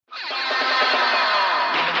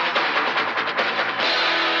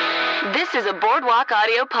This is a Boardwalk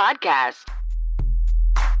Audio podcast.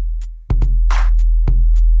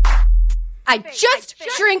 I just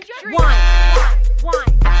drink wine.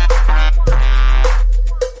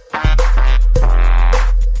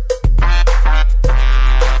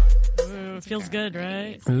 Ooh, it feels good,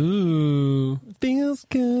 right? Ooh, feels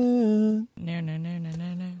good. No.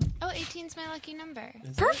 Oh, 18's my lucky number.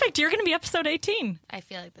 Perfect. You're going to be episode 18. I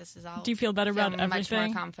feel like this is all. Do you feel better about much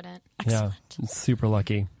everything? more confident. Excellent. Yeah, super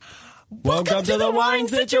lucky. Welcome to the wine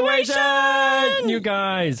situation, you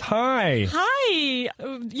guys. Hi. Hi.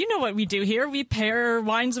 You know what we do here. We pair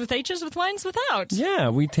wines with H's with wines without. Yeah,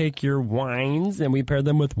 we take your wines and we pair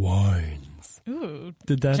them with wines. Ooh.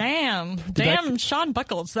 Damn, Sean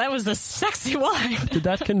Buckles. That was a sexy wine. Did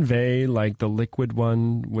that convey like the liquid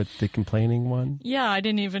one with the complaining one? Yeah, I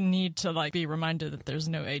didn't even need to be reminded that there's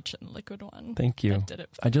no H in the liquid one. Thank you. That did it.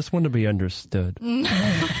 I just want to be understood.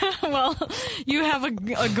 Well, you have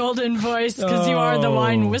a golden voice because you are the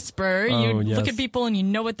wine whisperer. You yes. look at people and you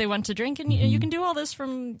know what they want to drink, and you can do all this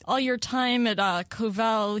from all your time at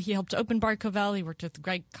Covell. He helped open bar Covell. He worked with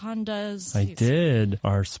Greg Condas. I did.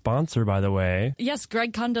 Our sponsor, by the way. Yes,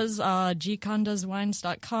 Greg Condas,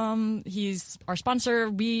 gcondaswines.com. He's our sponsor.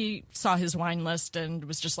 We saw his wine list and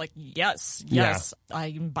was just like, yes,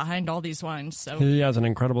 I'm behind all these wines. So He has an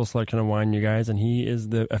incredible selection of wine, you guys, and he is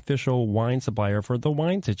the official wine supplier for the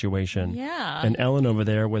wine situation. Yeah. And Ellen over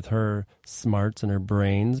there with her smarts and her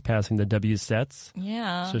brains passing the W sets.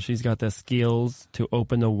 Yeah. So she's got the skills to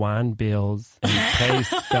open the wine bills and pay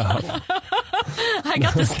stuff. I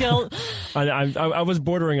got the skill. I was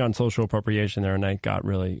bordering on social appropriation there, and I got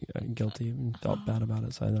really guilty and felt bad about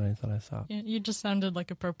it, so then I thought I stopped. You just sounded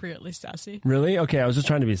like appropriately sassy. Really? Okay, I was just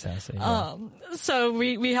trying to be sassy. Yeah. So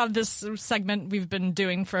we have this segment we've been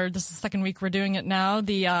doing this is the second week we're doing it now,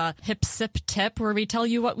 the Hip Sip Tip, where we tell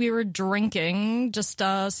you what we were drinking, just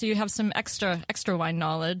so you have some extra wine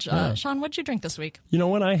knowledge. Sean, what'd you drink this week? You know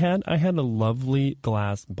what I had? I had a lovely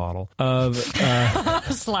glass bottle of...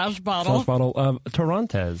 Slash bottle of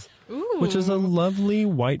Torrontés. Ooh. Which is a lovely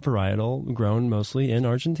white varietal grown mostly in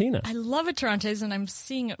Argentina. I love a Torrontés, and I'm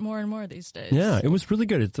seeing it more and more these days. Yeah, it was really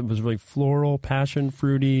good. It was really floral, passion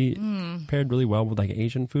fruity, paired really well with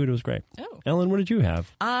Asian food. It was great. Oh. Ellen, what did you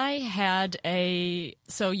have? I had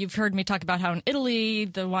so you've heard me talk about how in Italy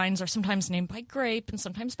the wines are sometimes named by grape and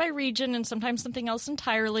sometimes by region and sometimes something else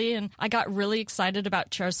entirely. And I got really excited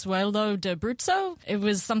about Cersuelo d'Abruzzo. It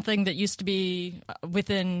was something that used to be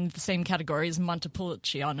within the same category as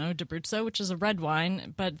Montepulciano d'Abruzzo, which is a red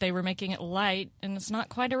wine, but they were making it light, and it's not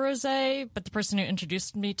quite a rosé. But the person who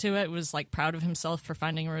introduced me to it was proud of himself for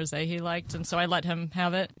finding a rosé he liked, and so I let him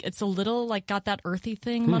have it. It's a little got that earthy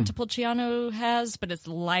thing Montepulciano has, but it's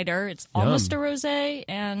lighter. It's almost a rosé.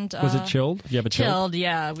 And was it chilled? Did you have it chilled?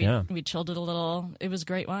 Yeah, we chilled it a little. It was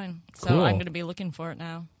great wine, so cool. I'm going to be looking for it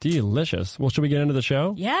now. Delicious. Well, should we get into the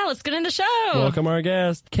show? Yeah, let's get into the show. Welcome our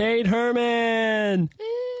guest, Kate Herman.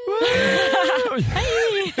 Hey.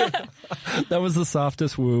 That was the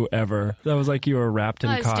softest woo ever. That was like you were wrapped in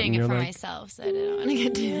I was cotton. doing it for myself, so I didn't want to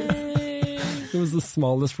get to It was the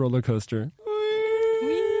smallest roller coaster.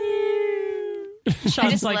 I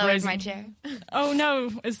Sean's just lowered raising my chair. Oh no!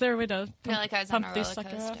 Is there a way to I feel like I was on a pump roller these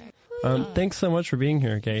suckers coaster. up? Thanks so much for being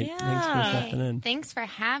here, Kate. Yeah. Thanks for stepping in. Thanks for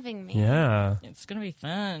having me. Yeah. It's gonna be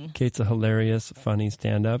fun. Kate's a hilarious, funny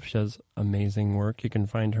stand-up. She does amazing work. You can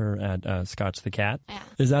find her at Scotch the Cat. Yeah.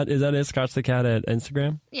 Is that it? Scotch the Cat at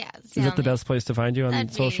Instagram? Yeah. Is that the best place to find you on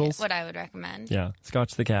That'd socials? be what I would recommend. Yeah,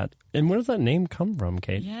 Scotch the Cat. And where does that name come from,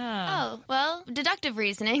 Kate? Yeah. Oh, well, deductive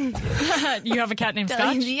reasoning. You have a cat named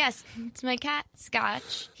Scotch? Yes, it's my cat,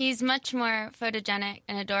 Scotch. He's much more photogenic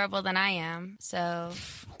and adorable than I am, so...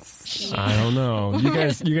 I don't know. You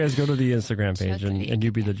guys go to the Instagram page and you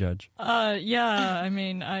be the judge. Yeah, I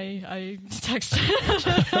mean, I texted.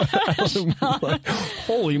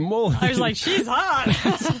 Holy moly. I was like, she's hot.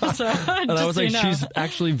 So, and I was like, she's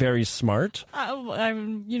actually very smart.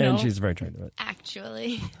 And she's very attractive.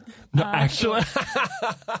 Actually. No, actually.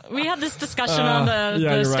 We had this discussion on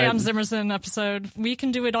the Stan right. Zimmerson episode. We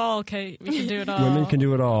can do it all, Kate. We can do it all. Women can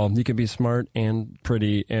do it all. You can be smart and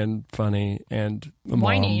pretty and funny and a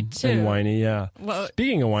whiny, mom too. And whiny, yeah. Well,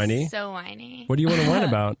 speaking of whiny. So whiny. What do you want to whine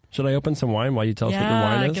about? Should I open some wine while you tell us what your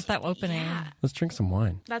wine is? Get that opening. Yeah. Let's drink some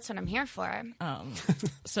wine. That's what I'm here for.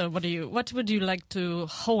 So what would you like to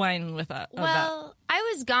wine with that? Well,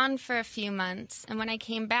 I was gone for a few months, and when I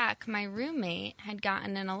came back, my roommate had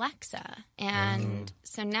gotten an Alexa, and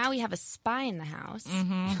so now we have a spy in the house,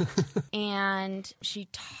 and she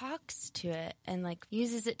talks to it and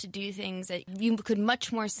uses it to do things that you could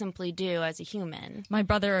much more simply do as a human. fun. My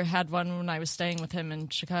brother had one when I was staying with him in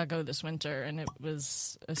Chicago this winter, and it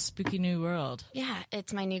was a spooky new world. Yeah,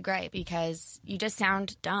 it's my new gripe because you just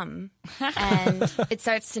sound dumb. And it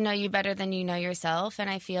starts to know you better than you know yourself. And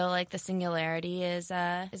I feel like the singularity is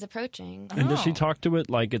approaching. And does she talk to it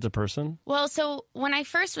like it's a person? Well, so when I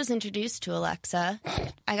first was introduced to Alexa,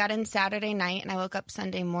 I got in Saturday night and I woke up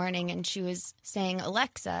Sunday morning and she was saying,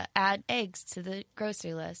 Alexa, add eggs to the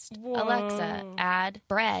grocery list. Whoa. Alexa, add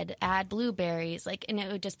bread, add blueberries. Like, and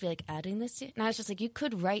it would just be like, adding this to, and I was just like, you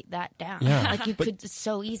could write that down. Yeah. Like you could, it's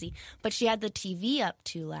so easy. But she had the TV up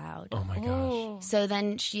too loud. Oh my gosh. So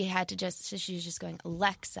then she had to so she was just going,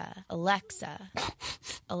 Alexa, Alexa,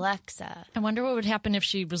 Alexa. I wonder what would happen if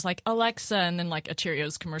she was like, Alexa, and then like a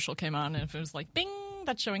Cheerios commercial came on, and if it was like, bing,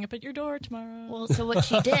 that's showing up at your door tomorrow. Well, so what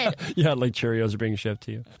she did. Yeah, like Cheerios are being shipped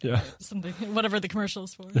to you. Yeah. Something, whatever the commercial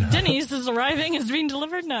is for. Denny's is arriving, is being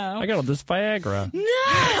delivered now. I got all this Viagra.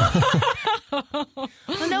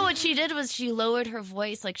 Well, no, what she did was she lowered her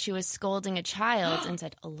voice like she was scolding a child and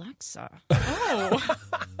said, Alexa. Oh.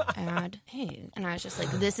 Add hey. And I was just like,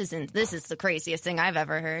 this is the craziest thing I've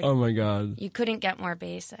ever heard. Oh my God. You couldn't get more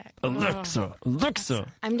basic. Alexa. Alexa.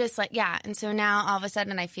 I'm just like, yeah. And so now all of a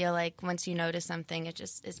sudden I feel like once you notice something, it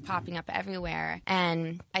just is popping up everywhere.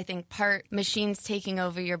 And I think part machines taking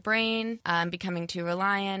over your brain, becoming too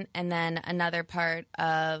reliant, and then another part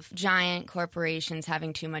of giant corporations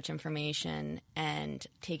having too much information and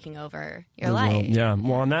taking over your life. Well, yeah.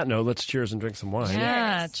 Well, on that note, let's cheers and drink some wine.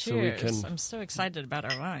 Yeah, So we cheers. can- I'm so excited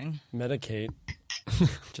about our wine. Medicate.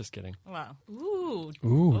 Just kidding. Wow. Ooh.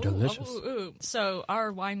 Ooh, delicious. Ooh. So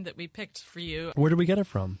our wine that we picked for you, Where did we get it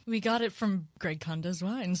from? we got it from Greg Conda's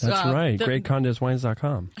Wines. That's right.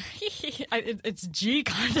 GregCondisWines.com. It's G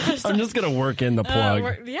Conda's. I'm just going to work in the plug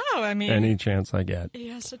yeah, I mean. any chance I get. He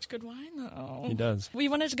has such good wine, though. He does. We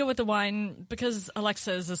wanted to go with the wine because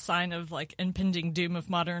Alexa is a sign of like impending doom of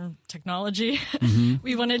modern technology. Mm-hmm.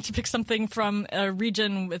 We wanted to pick something from a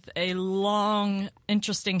region with a long,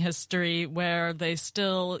 interesting history where they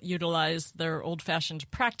still utilize their old-fashioned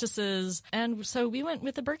practices, and so we went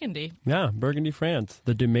with the Burgundy. Yeah, Burgundy, France.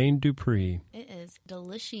 The Domaine du Prix. It is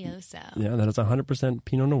delicioso. Yeah, that is 100%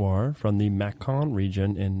 Pinot Noir from the Macon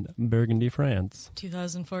region in Burgundy, France.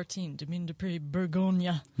 2014, Domaine de Prix,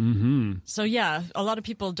 Bourgogne. Mm-hmm. So yeah, a lot of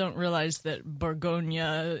people don't realize that Bourgogne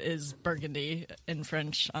is Burgundy in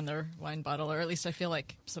French on their wine bottle, or at least I feel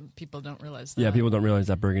like some people don't realize that. Yeah, people don't realize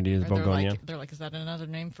that Burgundy is Or they're Bourgogne. like, is that another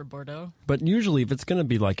name for Bordeaux? But usually, if it's going to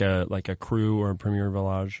be like a cru or a premier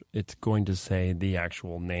village, it's going to say the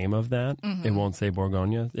actual name of that. Mm-hmm. It won't say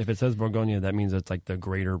Bourgogne. If it says Bourgogne, that means it's like the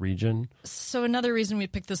greater region. So another reason we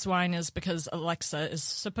picked this wine is because Alexa is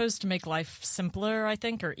supposed to make life simpler, I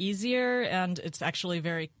think, or easier, and it's actually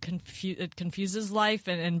very it confuses life.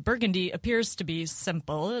 And Burgundy appears to be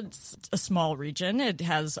simple. It's a small region. It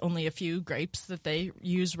has only a few grapes that they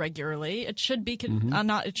use regularly. It should be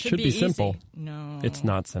it should be easy. Simple. No, It's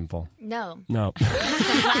not simple. No. No.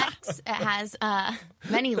 It's complex. It has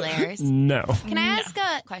many layers. No. Can I ask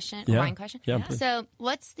a question? A Yeah. wine question? Yeah, please. So,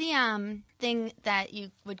 what's the thing that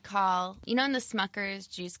you would call, in the Smucker's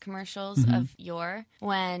juice commercials Mm-hmm. of yore,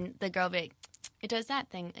 when the girl be like, it does that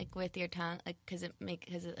thing like with your tongue, like because it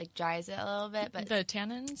like dries it a little bit, but the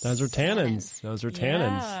tannins. Those are tannins. Those are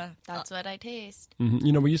tannins. Yeah. that's what I taste.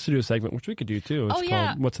 Mhm. We used to do a segment, which we could do too. It's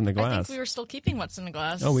called What's in the I Glass. think we were still keeping What's in the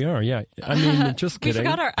Glass. Oh, we are, yeah. I mean, just We kidding.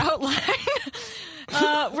 forgot our outline.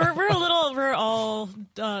 We're all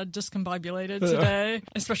discombobulated today,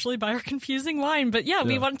 especially by our confusing wine. But yeah,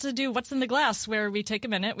 we wanted to do What's in the Glass, where we take a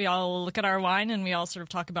minute, we all look at our wine, and we all sort of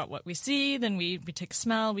talk about what we see. Then we take a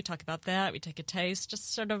smell, we talk about that, we take a taste,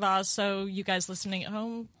 just sort of so you guys listening at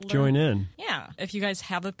home Join in. Yeah, if you guys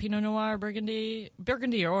have a Pinot Noir, Burgundy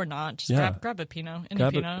or not, just grab a Pinot,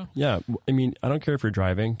 Pinot. Yeah, I mean, I don't care if you're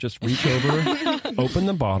driving. Just reach over, open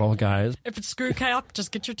the bottle, guys. If it's screw cap,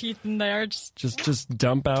 just get your teeth in there. Just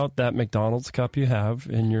dump out that McDonald's cup you have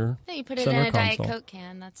in your No, you put it center in a Diet console. Coke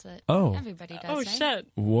can. That's what Oh. everybody does. Oh right? shit!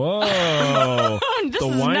 Whoa! This The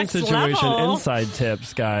is wine next situation level. inside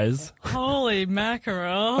tips, guys. Holy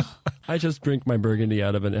mackerel! I just drink my Burgundy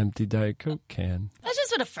out of an empty Diet Coke can. That's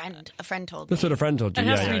just what a friend told me. That's what a friend told you. It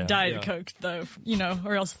has yeah, to be yeah, Diet yeah. Coke, though,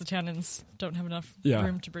 or else the tannins don't have enough Yeah.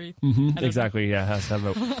 room to breathe. Mhm, I don't exactly. Yeah, it has to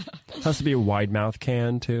have Has to be a wide mouth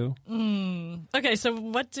can too. Okay, so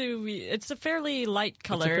what do we? It's a fairly light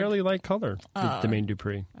color. It's a fairly light color. The main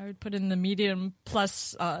Dupree. I would put in the medium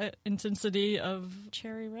plus intensity of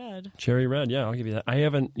cherry red. Cherry red, yeah, I'll give you that. I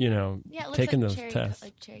haven't, Yeah, it looks taken like those cherry, tests.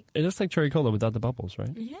 like cherry. It looks like cherry cola without the bubbles,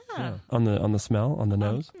 right? Yeah. On the smell, on the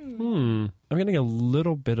nose. I'm getting a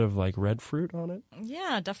little bit of like red fruit on it.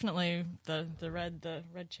 Yeah, definitely the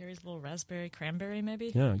red cherries, a little raspberry, cranberry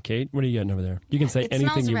maybe. Yeah, Kate, what are you getting over there? You can say It anything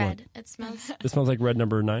smells you red. want. It smells. It smells like red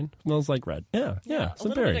number 9. Smells like red. Yeah. A Some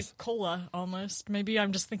little berries. bit of cola almost. Maybe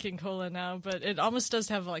I'm just thinking cola now, but it almost does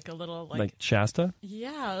have like a little Like Shasta?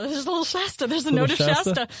 yeah, there's a little Shasta. There's a Little note of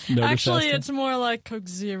Shasta. Note of Actually, Shasta? it's more like Coke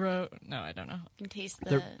Zero. No, I don't know. You can taste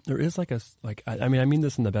the. There is like I mean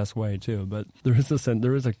this in the best way too, but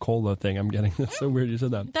there is a cola thing I'm getting. That's so weird you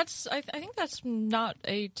said that. That's I think that's not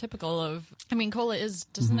atypical of. I mean, cola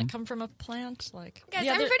doesn't it come from a plant? Like Guys,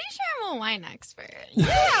 yeah, I'm pretty sure I'm a wine expert.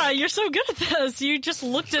 yeah, you're so good at this. You just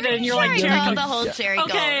looked at it and you're like, I cherry called Coke. the whole cherry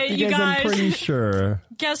Okay, gold. you guys. I'm pretty sure.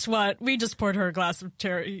 Guess what? We just poured her a glass of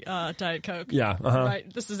cherry Diet Coke. Yeah.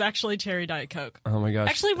 Right. This is actually cherry Diet Coke. Oh my gosh.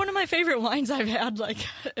 Actually, one of my favorite wines I've had, like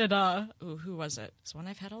who was it? It's one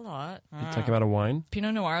I've had a lot. Talk about a wine.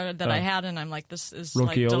 Pinot Noir that I had, and I'm like, this is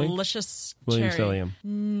Rocchioli? like delicious William cherry. Cillian.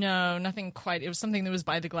 No, nothing quite. It was something that was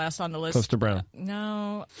by the glass on the list. Costa Brown.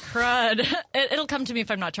 No, crud. It'll come to me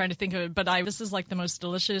if I'm not trying to think of it. But this is like the most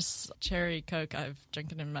delicious cherry Coke I've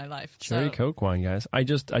drinking in my life. Cherry Coke wine, guys. I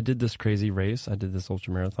did this crazy race. I did this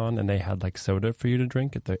ultra marathon, and they had like soda for you to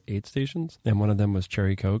drink at the aid stations, and one of them was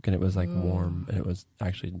cherry Coke, and it was like warm, and it was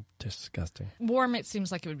actually disgusting. Warm. It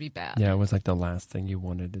seems like it would be bad. Yeah, it was like the last thing you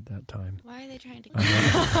wanted at that time. Why are they trying to?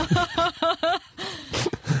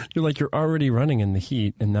 You're like, you're already running in the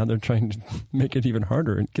heat, and now they're trying to make it even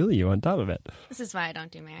harder and kill you on top of it. This is why I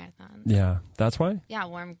don't do marathons. Yeah, that's why? Yeah,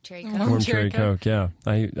 warm cherry Coke. Warm Warm cherry cherry Coke, yeah.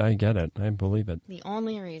 I get it. I believe it. The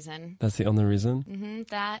only reason. That's the only reason?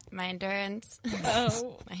 That, my endurance,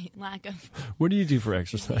 Oh, my lack of. What do you do for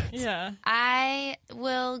exercise? yeah. I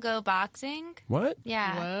will go boxing. What?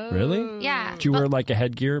 Yeah. Whoa. Really? Yeah. Do you but- wear like a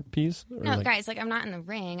headgear piece? Or No, like... guys, like I'm not in the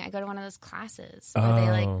ring. I go to one of those classes where they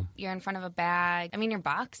like Oh. you're in front of a bag. I mean, you're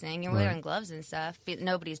boxing, you're wearing gloves and stuff, but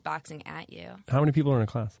nobody's boxing at you. How many people are in a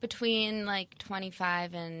class? Between like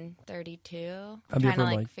 25 and 32, I'm Have you trying to ever,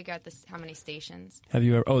 like like- figure out how many stations. Have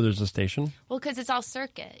you ever? Oh, there's a station? Well, because it's all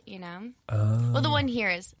circuit, you know. Oh. Well, the one here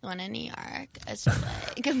is the one in New York. It's just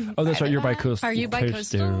like Oh, that's right. You're bi-coastal. Are you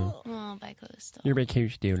bi-coastal? Well, bi-coastal. You're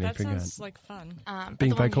bi-coastal. I That forgot. sounds like fun. But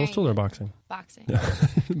Being the one bi-coastal here- or boxing? Boxing.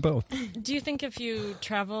 Both. Do you think if you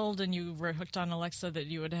traveled and you were hooked on Alexa that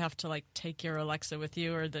you would have to like take your Alexa with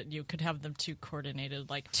you, or that you could have them two coordinated,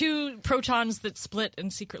 like two protons that split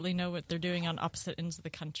and secretly know what they're doing on opposite ends of the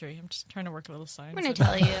country? I'm just trying to work a little science. I'm going to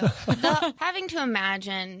tell you, having to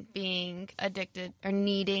imagine being addicted or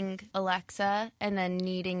needing Alexa and then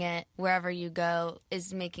needing it wherever you go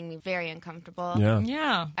is making me very uncomfortable. Yeah.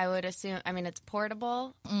 Yeah. I would assume, I mean, it's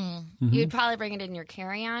portable. You'd probably bring it in your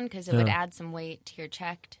carry-on because it would add some weight to your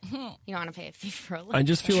checked. You don't want to pay a fee for Alexa. I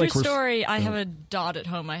just feel True like we're... story. I have a dot at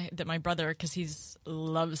home that my brother, because he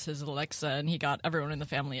loves his Alexa, and he got everyone in the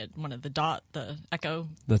family one of the dot, the Echo,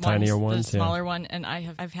 The tinier ones, the yeah. smaller one, and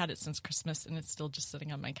I've had it since Christmas, and it's still just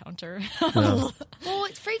sitting on my counter. Well,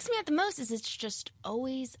 what freaks me out the most is it's just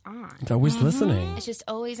always on. It's always listening. It's just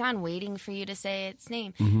always on, waiting for you to say its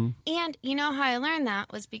name. Mm-hmm. And you know how I learned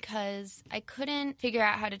that was because I couldn't figure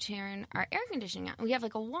out how to turn our air conditioning on. We have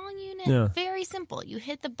like a wall unit, Yeah. very simple. You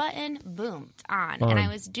hit the button, boom, it's on. And I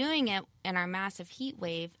was doing it in our massive heat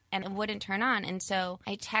wave, and it wouldn't turn on. And so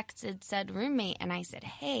I texted said roommate, and I said,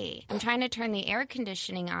 hey, I'm trying to turn the air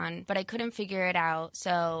conditioning on, but I couldn't figure it out.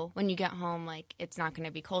 So when you get home, like, it's not going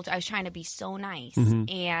to be cold. I was trying to be so nice.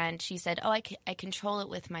 And she said, oh, I control it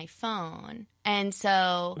with my phone. And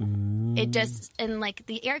so it just, and like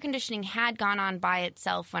the air conditioning had gone on by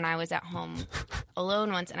itself when I was at home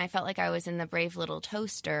alone once, and I felt like I was in the Brave Little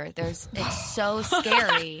Toaster. It's so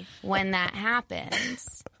scary when that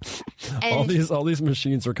happens. And All these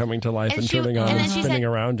machines are coming to life and turning on and and then she spinning said,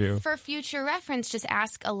 around you. for future reference, just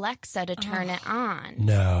ask Alexa to turn it on.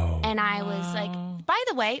 No. And I was like, by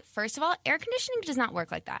the way, first of all, air conditioning does not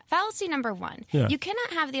work like that. Fallacy number one. Yeah. You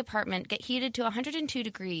cannot have the apartment get heated to 102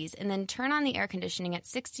 degrees and then turn on the air conditioning at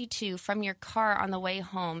 62 from your car on the way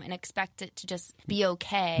home and expect it to just be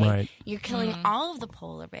okay. Right. You're killing all of the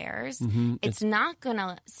polar bears. It's not going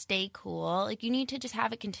to stay cool. Like, you need to just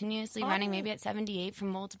have it continuously running, maybe at 78 from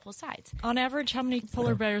multiple sides. On average, how many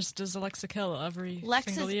polar bears does Alexa kill every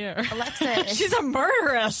single year? Alexa is... She's a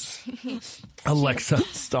murderess. Alexa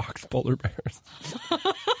stalks polar bears.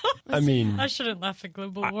 I mean, I shouldn't laugh at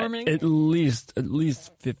global warming. at least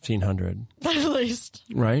 1,500, At least.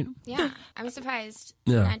 right? Yeah, I'm surprised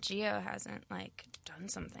Yeah. Nat Geo hasn't like done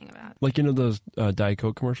something about it. Like, you know those Diet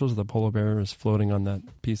Coke commercials? The polar bear is floating on that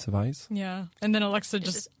piece of ice. Yeah. And then Alexa It's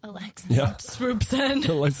just just Alexa. Yeah. swoops in.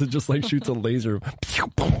 Alexa just like shoots a laser,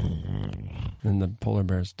 and the polar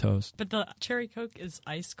bear's toast. But the cherry Coke is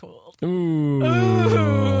ice cold. Ooh.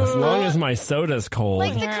 As long as my soda's cold.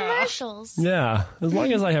 Like the commercials. Yeah, as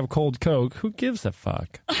long as I have cold Coke, who gives a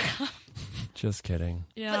fuck? Just kidding.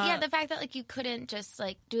 Yeah. But yeah, the fact that like you couldn't just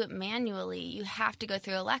like do it manually, you have to go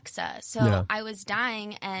through Alexa. So Yeah. I was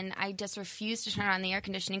dying and I just refused to turn on the air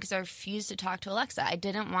conditioning because I refused to talk to Alexa. I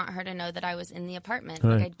didn't want her to know that I was in the apartment.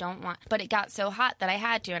 Right. Like I don't want, but it got so hot that I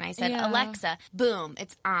had to, and I said, Yeah. Alexa, boom,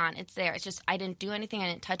 it's on, it's there. It's just I didn't do anything, I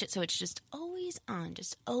didn't touch it, so it's just always on,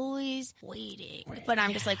 just always waiting. But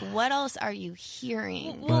I'm just like, what else are you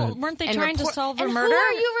hearing? well, weren't they And trying to report- solve a and murder? Who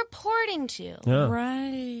are you reporting to? Yeah.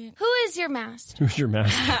 Right. Who is your master? Who's your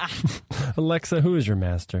master? Alexa, who is your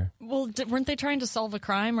master? Well, weren't they trying to solve a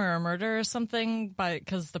crime or a murder or something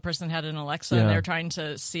because the person had an Alexa Yeah. and they were trying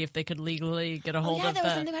to see if they could legally get a hold Yeah, of there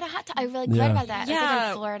was the... something about a hot tub. I really Yeah. read about that. It was like Yeah.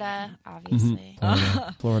 in Florida, obviously.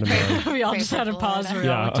 Florida man. we all Pray just for had a pause Florida. where we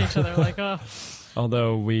all Yeah. looked at each other like, oh.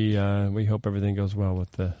 Although we hope everything goes well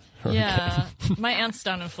with the hurricane. Yeah. My aunt's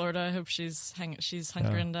down in Florida. I hope she's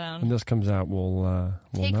hunkering When down. this comes out, we'll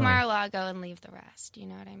Take know. Mar-a-Lago and leave the rest. You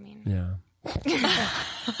know what I mean? Yeah.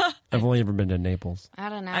 I've only ever been to Naples. I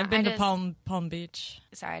don't know. I've been I to just- Palm Beach.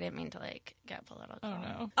 Sorry, I didn't mean to like get political. Oh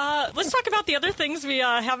no. Let's talk about the other things we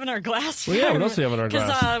have in our glass. Well, yeah, what else do we have in our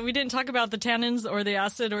glass? Because we didn't talk about the tannins or the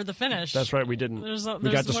acid or the finish. That's right, we didn't. There's we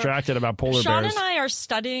more- got distracted about polar Sean bears. and I are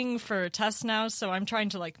studying for tests now, so I'm trying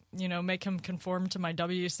to make him conform to my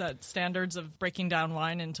WSET standards of breaking down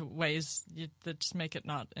wine into ways that just make it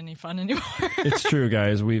not any fun anymore. It's true,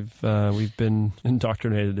 guys. We've been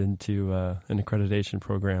indoctrinated into an accreditation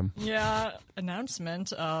program. Yeah,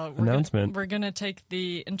 announcement. Announcement. We're going to take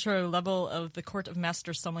the intro level of the Court of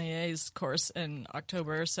Master Sommeliers course in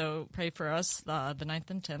October, so pray for us the 9th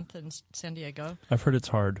and 10th in San Diego. I've heard it's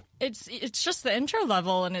hard. It's just the intro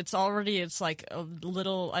level, and it's like a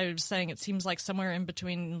little. I was saying it seems like somewhere in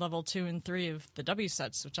between level 2 and 3 of the W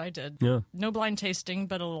sets, which I did. Yeah. No blind tasting,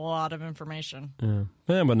 but a lot of information. Yeah.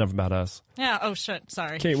 But enough about us. Yeah. Oh shit.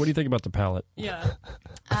 Sorry. Kate, what do you think about the palate? Yeah.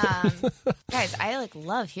 Guys, I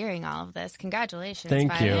love hearing all of this. Congratulations. Thank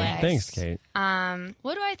by you. the way. Thanks, Kate.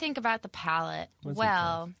 What do I think about the palate?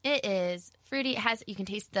 It is fruity. You can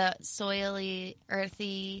taste the soily,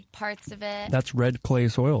 earthy parts of it. That's red clay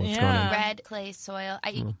soil. It's Yeah. going Red clay soil.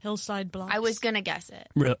 Hillside blocks. I was gonna guess it.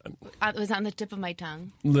 in. It was on the tip of my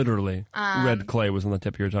tongue. Literally. Red clay was on the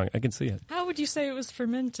tip of your tongue. I can see it. How would you say it was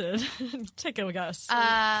fermented? Take a guess.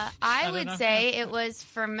 I don't would know. say it was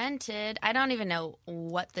fermented. I don't even know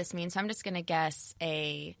what this means, so I'm just gonna guess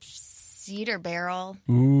a cedar barrel.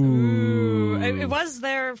 Ooh. It was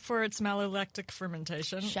there for its malolactic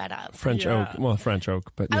fermentation. Shut up. French Yeah. oak. Well, French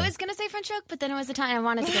oak, but yeah. I was gonna say French oak, but then it was a time I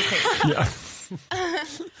wanted to go crazy.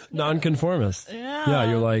 Nonconformist. Yeah. Yeah,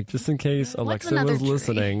 you're like, just in case Alexa another was tree?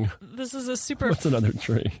 listening, This is a super what's another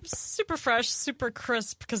tree? super fresh, super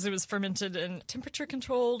crisp because it was fermented in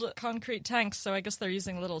temperature-controlled concrete tanks. So I guess they're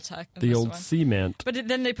using little tech. in The this old one. cement. But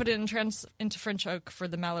then they put it into French oak for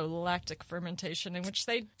the malolactic fermentation, in which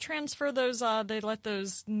they transfer those. They let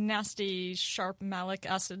those nasty, sharp malic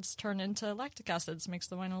acids turn into lactic acids. Makes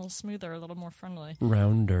the wine a little smoother, a little more friendly,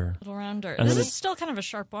 Rounder. a little rounder. And This then is still kind of a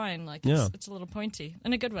sharp wine. Like Yeah. it's a little pointy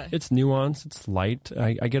in a good way. It's nuanced. It's light.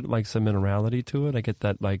 I get like some minerality to it. I get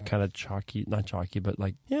that like kind of chalky, not chalky, but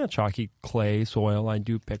like, yeah, chalky clay soil. I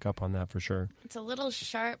do pick up on that for sure. It's a little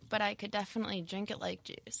sharp, but I could definitely drink it like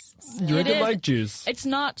juice. Drink it is. like juice. It's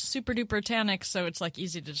not super duper tannic, so it's like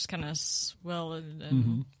easy to just kind of swell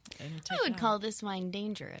and take I would down. call this wine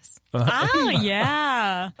dangerous. Oh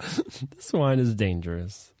yeah, This wine is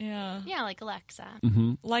dangerous. yeah. Yeah, like Alexa.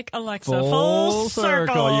 Like Alexa, Full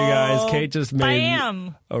circle, you guys. Kate just made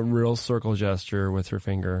Bam. a real circle gesture with her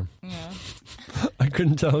finger. Yeah. I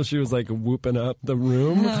couldn't tell if she was like whooping up the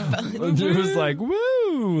room. She was like,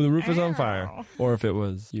 woo, the roof is on fire. Or if it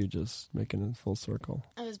was you just making a full circle.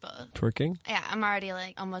 It was both. Twerking? Yeah, I'm already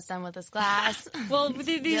like almost done with this glass. Well,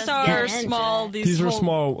 these Just are get into small. it. These are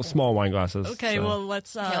whole- small wine glasses. Okay, so. well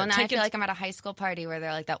let's Okay, well, now I take feel it. like I'm at a high school party where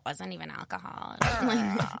they're like, that wasn't even alcohol.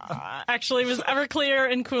 Actually, it was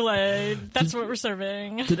Everclear and Kool-Aid. That's what we're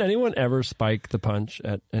serving. Did anyone ever spike the punch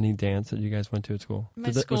at any dance that you guys went to at school? My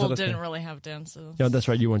Was that school a didn't thing? really have dances. Yeah, that's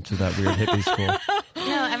right. You went to that weird hippie school.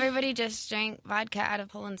 No, everybody just drank vodka out of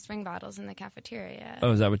Poland Spring bottles in the cafeteria.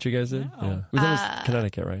 Oh, is that what you guys did? Yeah. That was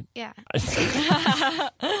Connecticut, right? Yeah.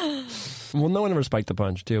 Well, no one ever spiked the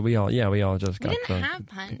punch, too. We all just got We didn't drunk. have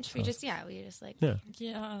punch. We just like... Yeah.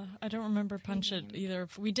 Yeah, I don't remember punch it either.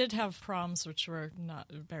 We did have proms, which were not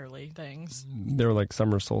barely things. They were like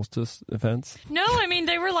summer solstice events. No, I mean,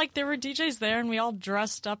 there were DJs there, and we all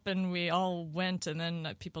dressed up, and we all went, and then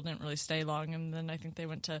people didn't really stay long, and then I think they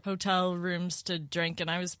went to hotel rooms to drink, and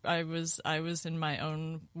I was in my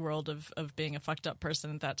own world of being a fucked up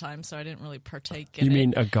person at that time, so I didn't really partake in You it.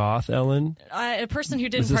 mean a goth, Ellen? A person who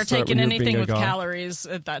didn't this partake start in when you were anything being a with goth? calories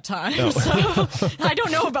at that time. So I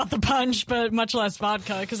don't know about the punch, but much less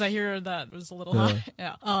vodka, because I hear that was a little high.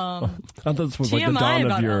 Yeah. I thought this was like the TMI dawn of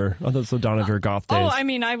about your. I thought this was the dawn of your goth days. Oh, I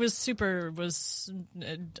mean, I was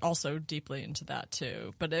also deeply into that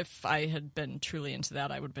too. But if I had been truly into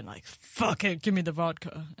that, I would have been like, fuck it, give me the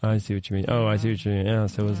vodka. I see what you mean. Oh, I see what you mean. Yeah,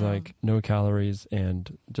 so it was like no calories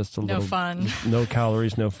and just a little fun. No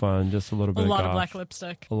calories, no fun. Just a little bit A of lot goth. of black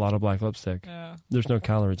lipstick. A lot of black lipstick. Yeah. There's no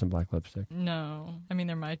calories in black lipstick. No. I mean,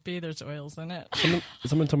 there might be. There's oils in it.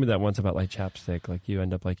 Someone told me that once about like chapstick. Like you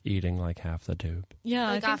end up like eating like half the tube. Yeah, Like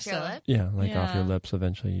I think off your so. lip? Yeah, like off Yeah. your lips.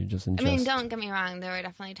 Eventually, you just ingest. I mean, don't get me wrong. There were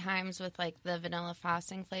definitely times with like the vanilla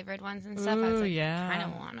frosting flavored ones and stuff. I was Ooh, like, yeah. kind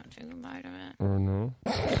of want to take a bite of it. Or no.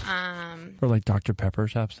 Um, Or like Dr. Pepper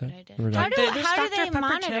chapstick. I did. Remember How that? do, There's how do Dr. they Pepper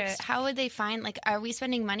monitor? chips. How would they find? Like, are we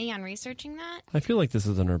spending money on researching that? I feel like this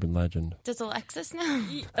is an urban legend. Does Alexis know?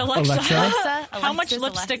 Alexa, Alexa? how much Alexis,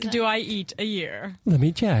 lipstick Alexa? do I eat a year? Let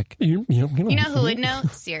me check. You You know who would know?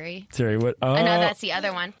 Siri. Siri, what? Oh, I know that's the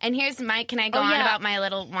other one. And here's my. Can I go Oh, on yeah. about my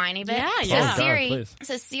little whiny bit? Yeah, So yeah. Oh, God, Siri. please.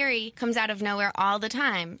 So Siri comes out of nowhere all the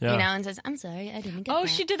time, Yeah. you know, and says, "I'm sorry, I didn't get Oh, that."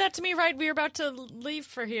 she did that to me, right? We were about to leave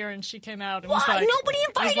for here, and she came out and was Why? like, Nobody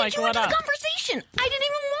invited like, you "What into up?" the conversation. I didn't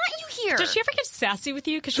even want you here. Does she ever get sassy with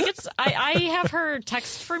you? Because she gets, I have her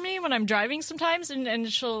text for me when I'm driving sometimes,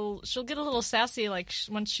 and she'll get a little sassy. Like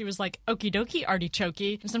once she was like, "Okie dokie,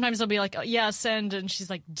 artichokey," and sometimes I'll be like, oh, "Yeah, send," and she's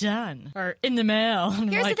like, "Done," or "In the mail." And I'm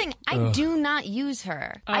Here's like, the thing. I do not use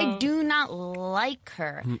her. I do not like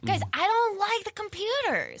her. Guys, I don't like the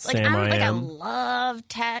computers. Like, Same, I I am. love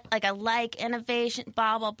tech. Like, I like innovation,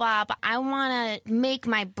 blah, blah, blah. But I want to make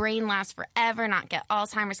my brain last forever, not get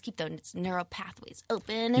Alzheimer's, keep those neural pathways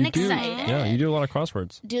open and You do. excited. Yeah, you do a lot of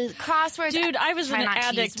crosswords. Do crosswords. Dude, I was try an not to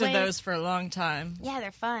addict use to Waze. those for a long time. Yeah,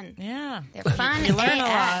 they're fun. Yeah. They're fun. You learn a AF.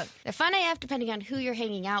 lot. They're fun AF depending on who you're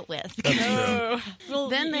hanging out with. Well,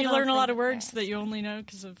 Then they you don't learn a lot think of words fast. that you only know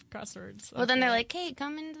because of crosswords. Well, then they're like, "Hey,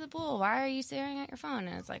 come into the pool. Why are you staring at your phone?"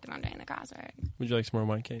 And it's like, "I'm doing the crossword." Would you like some more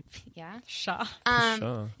wine cake? Yeah. Sha.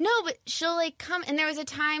 Sure. No, but she'll like come, and there was a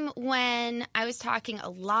time when I was talking a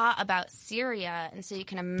lot about Syria, and so you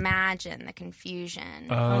can imagine the confusion.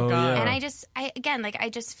 Oh, God. yeah. And I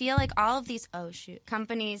just feel like all of these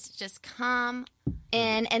companies just come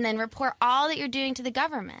in and then report all that you're doing to the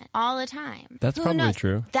government all the time. That's Who probably knows?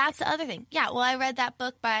 true. That's the other thing. Yeah. Well, I read that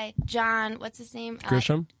book by John. What's his name?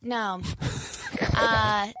 Grisham? No.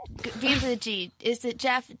 Begins with a G. Is it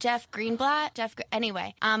Jeff Greenblatt?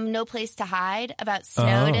 Anyway, No Place to Hide about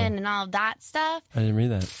Snowden and all of that stuff. I didn't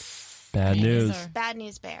read that. Bad news. Bad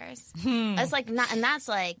news bears. That's like not, and that's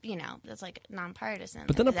like that's like nonpartisan.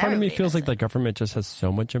 But then a because part of me everybody feels does like the government just has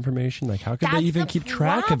so much information. Like, how could That's they even the keep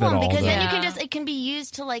track of it problem, all? Because then though? you can it can be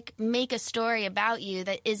used to like make a story about you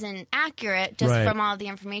that isn't accurate just Right. from all the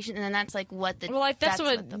information, and then that's like what the Well, like that's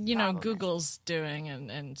what the you know problem is. Google's doing,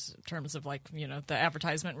 in terms of like the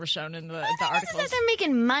advertisement we're shown in the This is that articles. they're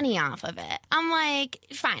making money off of it. I'm like,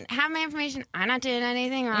 fine, have my information. I'm not doing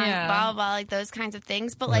anything wrong. Yeah. Blah blah blah, like those kinds of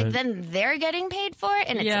things. But like then they're getting paid for it,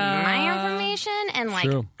 and it's Yeah. my information, and like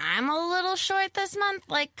True. I'm a little short this month.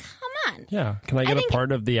 Like, come on. Yeah. Can I get a think-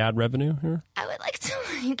 part of the ad revenue here? I would like to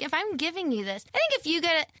like if I'm giving you this. I think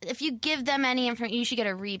if you give them any information, you should get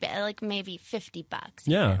a rebate, like maybe $50.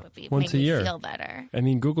 Yeah, would be, once make a me year. feel better. I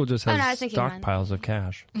mean, Google just Oh, no, I has was thinking one. stockpiles of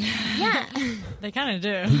cash. Yeah. They kind of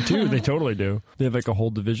do. Dude, they totally do. They have like a whole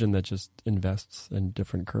division that just invests in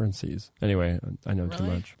different currencies. Anyway, I know too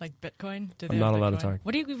Really? much. Like Bitcoin? Do I'm they not have allowed to Bitcoin? talk.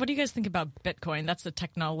 What do you guys think about Bitcoin? That's the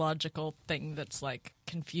technological thing that's like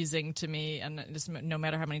confusing to me, and just no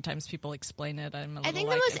matter how many times people explain it, I'm a little I think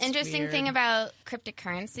like, the most it's interesting weird. thing about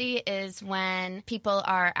cryptocurrency is when people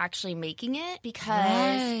are actually making it, because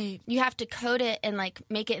Right. you have to code it and like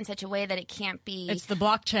make it in such a way that it can't be It's the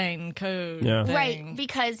blockchain code, Yeah. thing. right,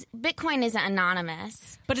 because Bitcoin isn't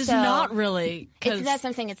anonymous, But it's So- not really. 'cause- That's what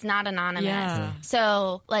I'm saying. It's not anonymous. Yeah.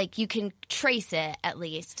 So, like, you can trace it at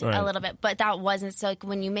least Right. a little bit, but that wasn't. So, like,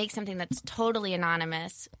 when you make something that's totally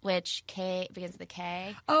anonymous, which K begins with a K,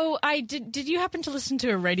 say. Oh, I did. Did you happen to listen to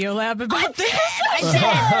a Radio Lab about this? I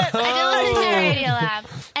did listen to Radio Lab.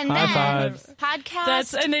 And High then five.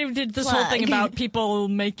 podcast. And they did this whole thing about people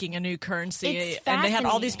making a new currency. It's and they had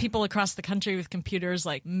all these fascinating. people across the country with computers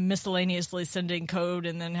like miscellaneously sending code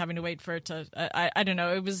and then having to wait for it to I don't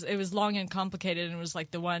know. It was long and complicated, and it was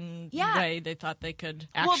like the one way they thought they could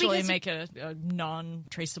actually because- make a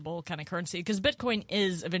non-traceable kind of currency. Because Bitcoin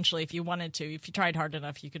is eventually, if you wanted to, if you tried hard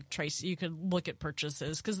enough, you could look at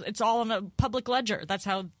purchases because it's all on a public ledger. That's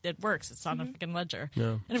how it works. It's on a freaking ledger.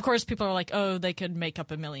 Yeah. And of course, people are like, oh, they could make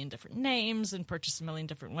up a million different names and purchase a million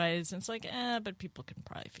different ways. And it's like, but people can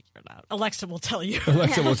probably figure it out. Alexa will tell you.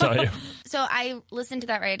 Alexa will tell you. So I listened to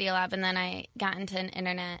that Radio Lab, and then I got into an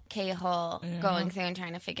internet K-hole going through and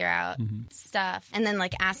trying to figure out stuff. And then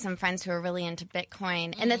like asked some friends who are really into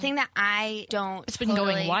Bitcoin. And the thing that I don't It's been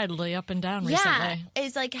going wildly up and down recently.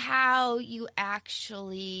 is like how you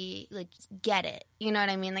actually like get it. You know what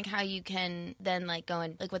I mean? Like how you can then like go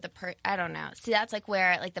and like with the I don't know. See, that's like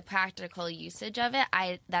where like the practical usage of it.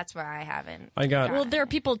 That's where I haven't. Well, there are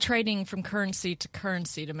people trading from currency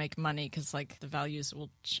to make money because like the values will.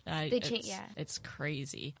 It's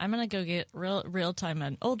crazy. I'm gonna go get real time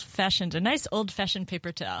a nice old fashioned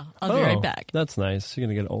paper towel. I'll be right back. That's nice. You're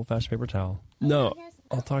going to get an old-fashioned paper towel. No,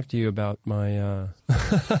 I'll talk to you about my...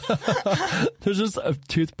 There's just a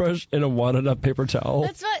toothbrush and a wadded-up paper towel.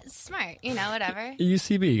 That's smart. You know, whatever.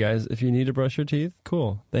 UCB, guys, if you need to brush your teeth,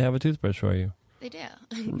 cool. They have a toothbrush for you. They do.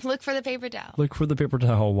 Look for the paper towel. Look for the paper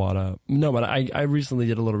towel wad up. No, but I recently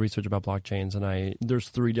did a little research about blockchains, and there's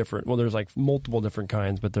there's like multiple different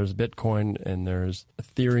kinds, but there's Bitcoin, and there's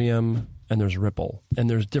Ethereum, and there's Ripple, and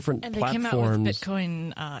there's different And they platforms. came out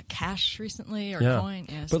with Bitcoin Cash recently, or coin.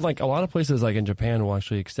 Yeah, but like a lot of places, like in Japan, will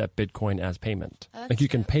actually accept Bitcoin as payment. Like you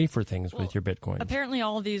can pay for things with your Bitcoin. apparently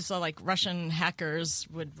all these like Russian hackers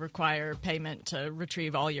would require payment to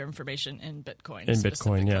retrieve all your information in Bitcoin. In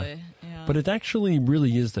Bitcoin, yeah. specifically. But it actually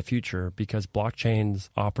really is the future because blockchains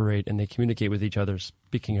operate and they communicate with each other.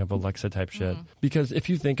 Speaking of Alexa type shit, because if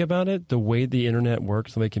you think about it, the way the internet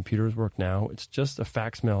works, the way computers work now, it's just a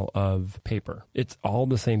facsimile of paper. It's all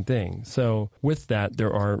the same thing. So with that,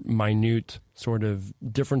 there are minute sort of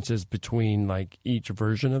differences between like each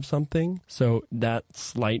version of something. So that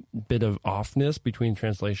slight bit of offness between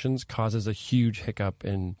translations causes a huge hiccup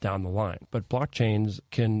in down the line. But blockchains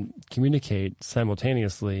can communicate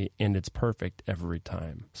simultaneously and it's perfect every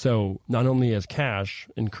time. So not only as cash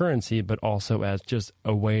and currency, but also as just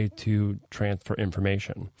a way to transfer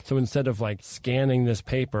information. So instead of like scanning this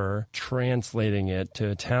paper, translating it to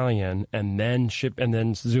Italian, and then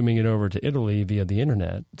zooming it over to Italy via the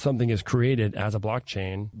internet, something is created as a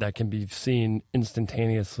blockchain that can be seen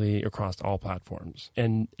instantaneously across all platforms.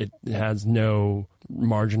 And it has no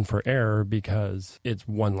margin for error because it's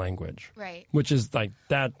one language. Right. Which is like,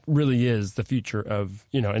 that really is the future of,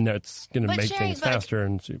 and that's going to But make sharing- things but- faster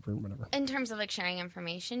and super, whatever. In terms of like sharing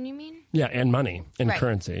information, you mean? Yeah, and money and Right.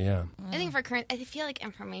 currency, yeah. I think for current, I feel like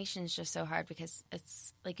information is just so hard because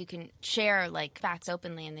it's like you can share like facts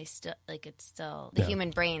openly, and the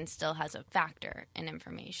human brain still has a factor in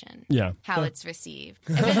information. Yeah. How it's received.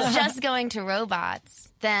 If it's just going to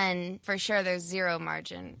robots, then for sure there's zero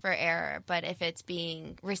margin for error. But if it's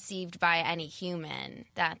being received by any human,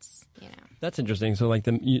 that's That's interesting. So like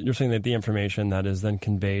you're saying that the information that is then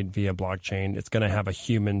conveyed via blockchain, it's going to have a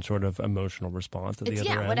human sort of emotional response at the it's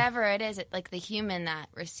other end. whatever it is, like the human that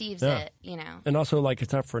receives it, And also, like,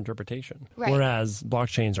 it's up for interpretation. Right. Whereas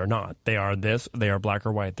blockchains are not. They are they are black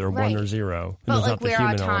or white. They're one or zero. And But there's like not the we're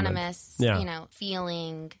human autonomous, element.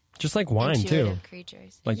 feeling Just like wine, too. intuitive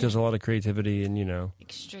creatures. Like, there's a lot of creativity and,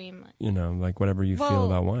 Extremely. like whatever you feel Well,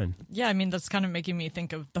 about wine. Yeah, I mean, that's kind of making me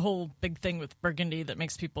think of the whole big thing with Burgundy that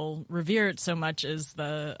makes people revere it so much is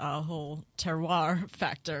the whole terroir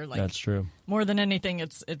factor. Like, That's true. more than anything,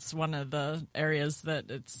 it's one of the areas that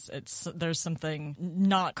there's something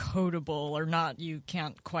not codable or not, you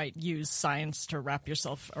can't quite use science to wrap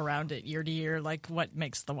yourself around it year to year, like what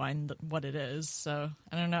makes the wine what it is. So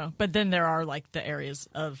I don't know. But then there are like the areas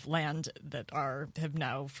of land that have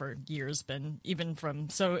now for years been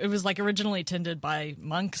so it was like originally tended by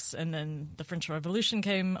monks, and then the French Revolution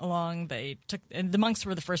came along. And the monks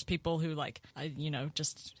were the first people who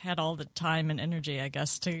just had all the time and energy, I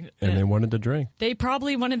guess, And they wanted to drink. They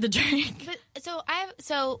probably wanted the drink. But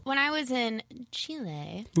so when I was in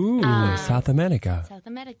Chile, Ooh, South America.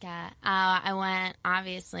 I went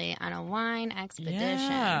obviously on a wine expedition.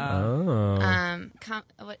 Yeah. Oh.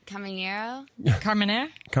 Caminero?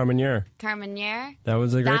 Carmenere? Carmenere? That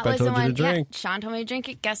was a grape That I was the told you one. to drink. Yeah, Sean told me to drink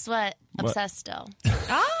it. Guess what? Obsessed still.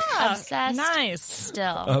 Obsessed. Nice.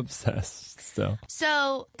 Still. Obsessed still.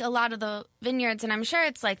 So a lot of the vineyards, and I'm sure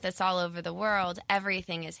it's like this all over the world,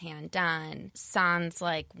 everything is hand done. Sans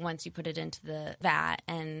like once you put it into the vat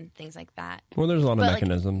and things like that. Well, there's a lot of But,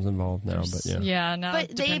 mechanisms involved now, but yeah. Yeah, no. But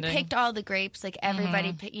they depending. picked all the grapes, like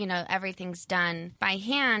everybody, everything's done by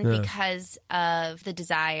hand because of the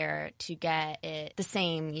desire to get it the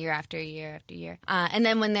same year after year after year. And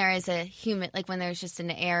then when there is a when there's just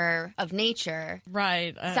an error of nature,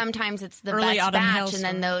 Right. sometimes it's the early best autumn batch, hailstorm.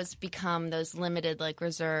 and then those become those limited like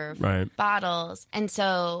reserve Right. bottles. And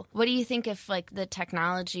so, what do you think if like the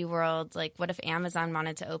technology world, like what if Amazon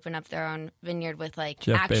wanted to open up their own vineyard with like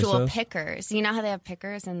Jeff actual Bezos? pickers? You know how they have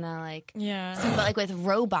pickers and the like, Yeah. but like with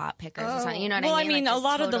robot pickers or something. You know what Well, I mean? Like, a just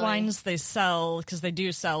lot of the totally- wines they sell, because they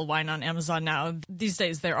do sell wine on Amazon now, these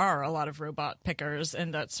days there are a lot of robot pickers,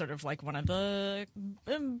 and that's sort of like one of the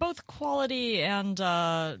both quality and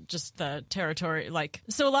just the territory. Like,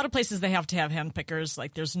 so a lot of places they have to have hand pickers.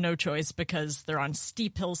 Like, there's no choice because they're on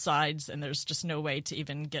steep hillsides, and there's just no way to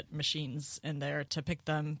even get machines in there to pick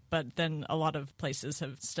them. But then a lot of places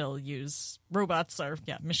have still use robots or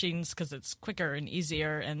machines because it's quicker and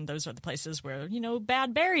easier, and those are the places where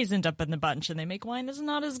bad berries end up in the bunch and they make wine that's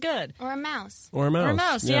not as good. or a mouse. Or a mouse. Or a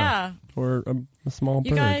mouse, yeah. Or a small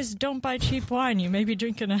You bird. guys don't buy cheap wine. You may be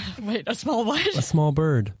drinking a small wine. A small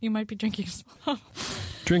bird. You might be drinking a small.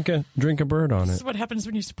 Drink a bird on This it. is what happens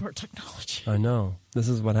when you support technology. I know. This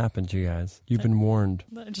is what happened, you guys. You've been warned.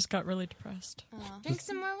 I just got really depressed. Drink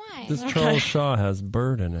some more wine. This Charles Shaw has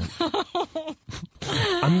bird in it.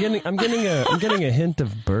 I'm getting a hint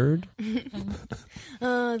of bird.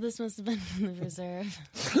 Oh, this must have been from the reserve.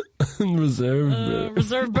 Reserve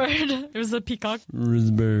Reserve bird. It was a peacock.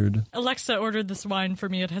 bird. Alexa ordered this wine for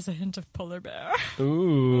me. It has a hint of polar bear.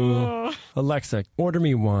 Ooh. Oh. Alexa, order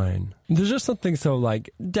me wine. There's just something so like,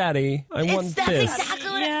 Daddy, I want That's this. exactly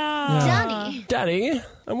what Yeah. Daddy.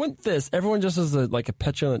 I want this. Everyone just is like a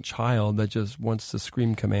petulant child that just wants to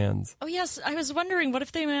scream commands. Oh, yes. I was wondering, what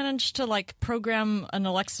if they managed to, like, program an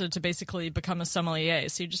Alexa to basically become a sommelier?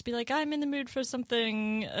 So you'd just be like, I'm in the mood for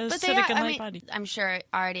something But they acidic are, and I light mean, body. I'm sure it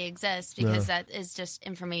already exists because that is just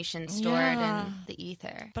information stored Yeah. in the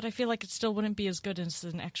ether. But I feel like it still wouldn't be as good as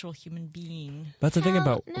an actual human being. That's the thing Hell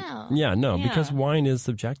about no. Yeah, no, Yeah. because wine is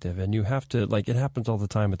subjective, and you have to like it happens all the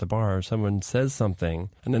time at the bar. Someone says something,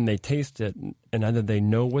 and then they taste it, and either they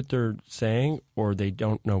know what they're saying or they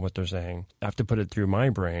don't know what they're saying. I have to put it through my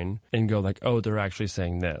brain and go like, oh, they're actually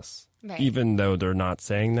saying this. Right. Even though they're not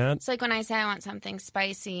saying that. It's like when I say I want something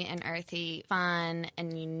spicy and earthy, fun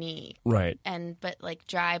and unique, Right. but like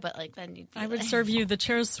dry, but like then you'd be I would like, serve you the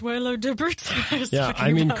Chersuelo de Brut. Yeah,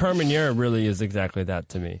 I mean, Carmenere really is exactly that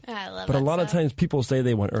to me. I love But a that lot of stuff. times people say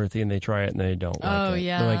they want earthy and they try it and they don't like Oh, it.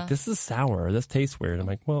 yeah. They're like, this is sour. This tastes weird. I'm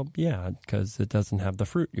like, well, yeah, because it doesn't have the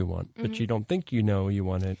fruit you want. But you don't think you know you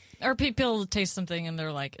want it. Or people taste something and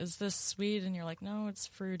they're like, is this sweet? And you're like, no, it's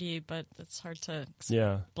fruity, but it's hard to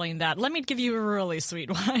Yeah. explain that. Let me give you a really sweet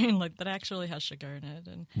wine like that actually has sugar in it.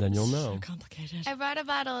 And Then you'll it's know. So complicated. I brought a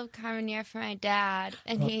bottle of Carmenere for my dad,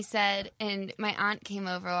 and he said, and my aunt came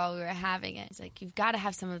over while we were having it. He's like, you've got to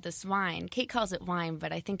have some of this wine. Kate calls it wine,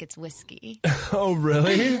 but I think it's whiskey. Oh,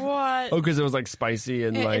 really? What? Oh, because it was like spicy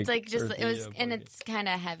and like. It's like just, earthy, it was, yeah, and funky. it's kind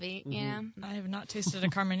of heavy, you know? I have not tasted a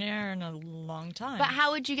Carmenere in a long time. But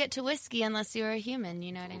how would you get to whiskey unless you were a human?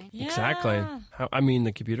 You know what I mean? Yeah. Exactly. How, I mean,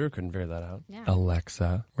 the computer couldn't figure that out. Yeah.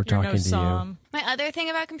 Alexa, we're You're talking no to som. My other thing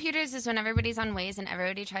about computers is when everybody's on Waze and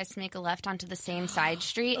everybody tries to make a left onto the same side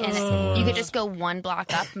street, and you could just go one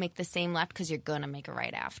block up, make the same left because you're gonna make a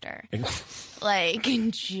right after. Like,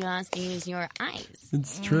 just use your eyes.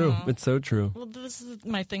 It's true. It's so true. Well, this is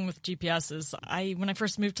my thing with GPS is when I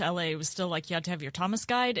first moved to LA, it was still like you had to have your Thomas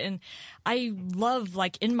guide, and I love,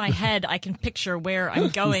 like, in my head, I can picture where I'm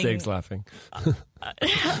going. Zig's laughing.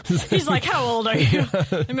 He's like, how old are you?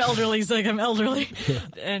 I'm elderly. He's like, I'm elderly.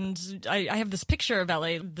 And I have this picture of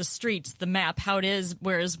LA, the streets, the map, how it is.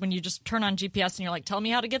 Whereas when you just turn on GPS and you're like, tell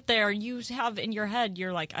me how to get there, you have in your head,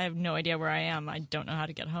 you're like, I have no idea where I am. I don't know how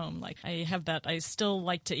to get home. Like, I have that. I still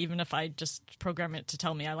like to, even if I just program it to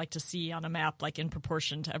tell me, I like to see on a map, like in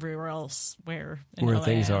proportion to everywhere else where LA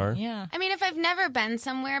things I am. are. Yeah. I mean, if I've never been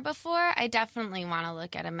somewhere before, I definitely want to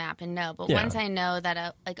look at a map and know. But Yeah. once I know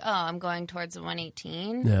that, I'm going towards the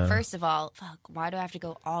 118, Yeah. first of all, fuck, why do I have to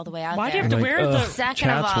go all the way out Why do there? you have to Like, wear ugh. the... Second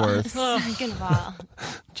of all, Chatsworth. second of all,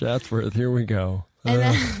 Chatsworth, here we go. and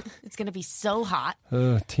then it's gonna be so hot.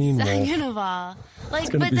 Teen Wolf. Second of all, like,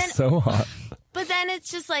 It's going to be so hot. but then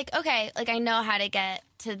it's just like, okay, like I know how to get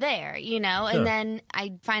to there, you know? And then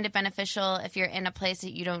I find it beneficial if you're in a place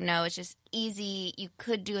that you don't know. It's just easy. You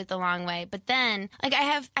could do it the long way. But then, like, I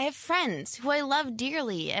have friends who I love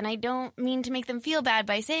dearly, and I don't mean to make them feel bad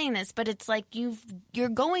by saying this, but it's like you're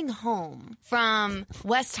going home from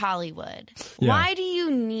West Hollywood. Yeah. Why do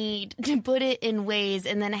you need to put it in Waze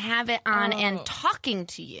and then have it on and talking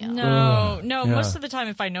to you? No, Yeah. most of the time,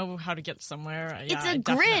 if I know how to get somewhere, It's a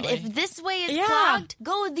grid. definitely. If this way is clogged,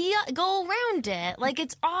 go around it. Like,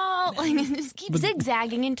 it's all like just keep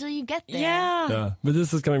zigzagging until you get there. Yeah. But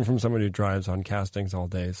this is coming from someone who drives on castings all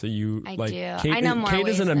day. So you, I like, do. Kate, I know more Kate is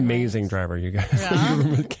ways an than amazing ways. driver, you guys.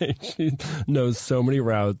 With Kate, she knows so many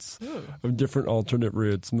routes of different alternate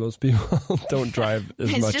routes. Most people don't drive as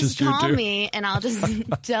It's much just as you call do. me and I'll just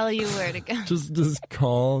tell you where to go. Just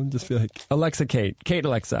call, just be like, Alexa, Kate,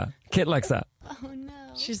 Alexa, Kate, Alexa. Oh no.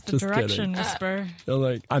 She's the Just direction kidding. whisperer. They're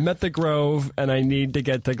like, I'm at the Grove and I need to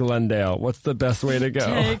get to Glendale. What's the best way to go?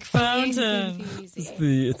 Take Fountain.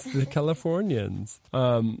 It's the Californians.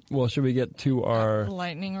 Well, should we get to our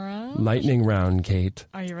Lightning round. lightning round, Kate?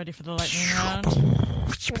 Are you ready for the lightning round?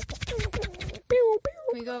 Can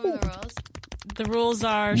we go over the rules? The rules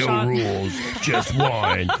are Sean. rules, just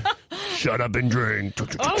wine. Shut up and drink.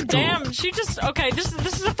 Oh damn! She just okay. This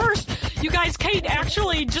is the first. You guys, Kate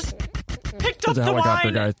actually just picked up There's a the helicopter,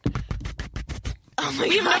 wine. guys. Oh my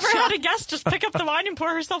You've gosh. never had a guest just pick up the wine and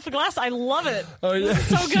pour herself a glass. I love it. Oh yeah,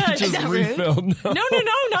 so good. She Is just that rude? refilled. No,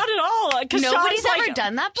 not at all. 'Cause Nobody's Sean's ever like,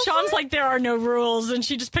 done that before? Sean's like, there are no rules, and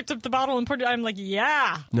she just picked up the bottle and poured it. I'm like,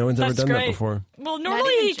 yeah. No one's ever that's done that great. before. Well,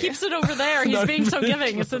 normally even he Drew. keeps it over there. He's Not being so even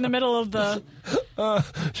giving. It's in the middle of the.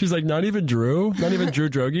 She's like, not even Drew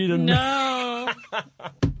Drogi didn't. No.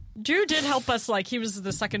 Drew did help us, like, he was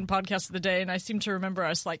the second podcast of the day, and I seem to remember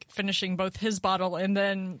us, like, finishing both his bottle and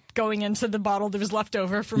then going into the bottle that was left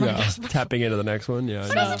over from our Yeah, guest. tapping into the next one. Yeah,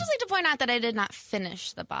 But I also just like to point out that I did not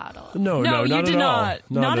finish the bottle. no, No, not you at did all. not.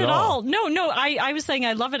 Not at at all. No, I was saying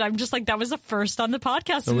I love it. I'm just like, that was a first on the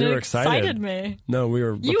podcast, And and we it were excited. me. No, we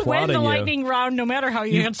were You win applauding the you. lightning round no matter how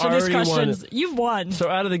you You've answer these already won questions. it. You've won. So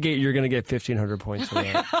out of the gate, you're going to get 1,500 points for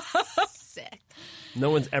that. Sick. No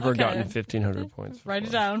one's ever Okay. gotten 1,500 points. Write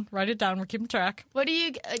it down. Write it down. We're keeping track. What do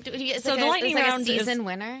you get? It's So like the a, lightning it's like round a is- season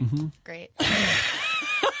winner? Mm-hmm. Great.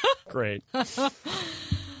 Great.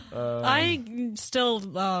 I still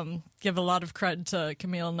give a lot of credit to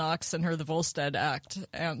Camille Knox and her The Volstead Act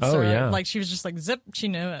answer. yeah. Like, she was just like, zip, she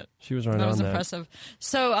knew it. She was right That on was that. impressive.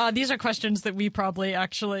 So these are questions that we probably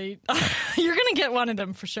actually... You're going to get one of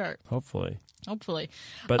them for sure. Hopefully. Hopefully.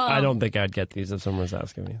 But I don't think I'd get these if someone was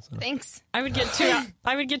asking me. So. Thanks. I would get 2 out,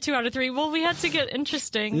 I would get 2 out of 3. Well, we had to get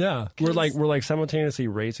interesting. Yeah, we're like simultaneously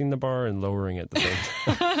raising the bar and lowering it at the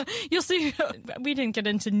same time. You'll see, we didn't get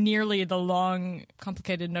into nearly the long,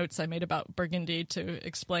 complicated notes I made about Burgundy to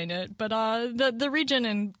explain it, but the region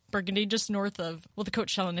in Burgundy, just north of, well, the Côte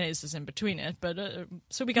Chalonnaise is in between it, but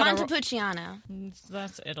so we got Montepulciano.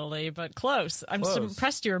 that's Italy, but close. I'm Close.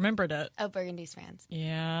 impressed you remembered it. Oh, Burgundy's France.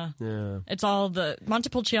 Yeah, Yeah. it's all the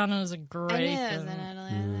Montepulciano is a I great. knew it was in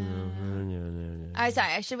Italy. Oh,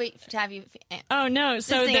 sorry. I should wait to have you. Oh no! This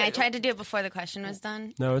So thing, the- I tried to do it before the question was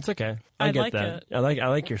done. No, it's okay. I I get like that. it. I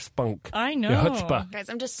like your spunk. I know. Your chutzpah. Guys,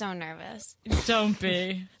 I'm just so nervous. Don't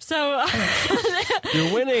be. So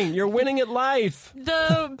You're winning. You're winning at life.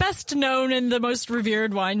 the best known and the most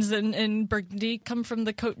revered wines in Burgundy come from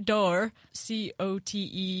the Côte d'Or,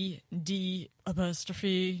 COTED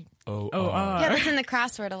apostrophe OR. Yeah, that's in the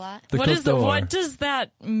crossword a lot. The What Côte is d'Or. what does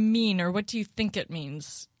that mean, or what do you think it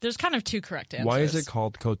means? There's kind of 2 correct answers. Why is it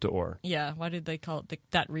called Côte d'Or? Yeah, why did they call it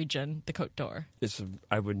that region the Côte d'Or?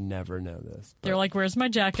 I would never know this. They're like, "Where's my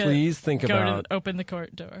jacket?" Please think Go about to open the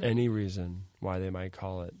Côte d'Or, any reason why they might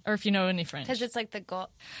call it. or if you know any French. Because it's like the goal.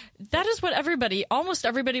 That is what almost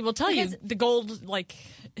everybody will tell you. Because- The gold, like,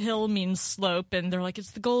 hill means slope, and they're like,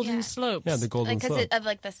 it's the golden Yeah. slopes. Yeah, the golden Because slope. of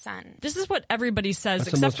like the sun. This is what everybody says,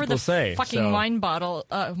 That's what except most for the people say, fucking so- wine bottle.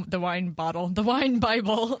 The wine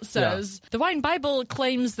Bible says. The wine Bible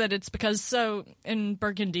claims that it's because, so in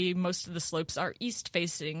Burgundy, most of the slopes are east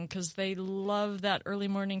facing because they love that early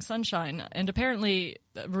morning sunshine. And apparently,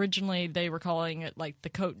 originally they were calling it like the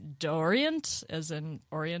Côte d'Orient, as in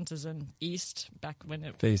Orient as in east, back when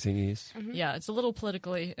it. Facing east. Yeah, it's a little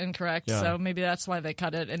politically incorrect, Yeah. so maybe that's why they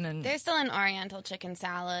cut it. And then There's still an Oriental chicken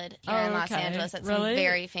salad here Oh, in Los okay. Angeles at Really? some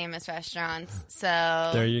very famous restaurants.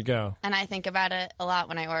 So, There you go. and I think about it a lot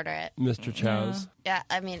when I order it. Mr. Chow's. Yeah,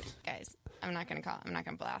 I mean, guys, I'm not gonna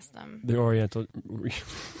blast them. The Oriental.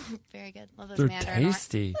 Very good. Love those They're mandarin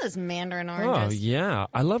tasty. Love those mandarin Oh, oranges. yeah.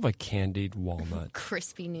 I love a candied walnut.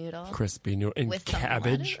 Crispy noodle. Crispy noodle. And with some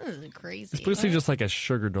cabbage. lettuce. This is crazy. It's basically just like a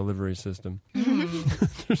sugar delivery system.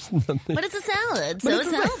 There's nothing. But it's a salad, so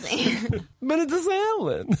it's healthy. But it's a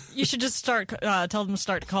salad. You should just tell them to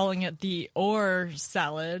start calling it the or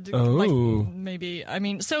salad. Oh. Like, maybe. I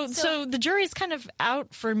mean, so the jury's kind of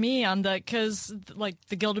out for me on that because, like,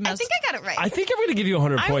 the Gilgamesh. I think I got it right. I think I'm going to give you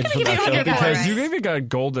 100 I'm points for gonna that give you show 100 because points. you even got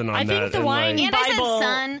golden on I that. think the and, wine- and I said Bible.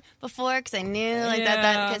 sun before because I knew like that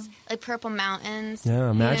Yeah. because like purple mountains. Yeah, you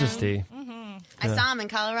know? Majesty. I saw them in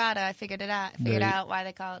Colorado. I figured it out. I figured out why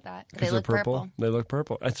they call it that. They Because look they're purple. They look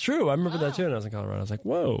purple. That's true. I remember that too when I was in Colorado. I was like,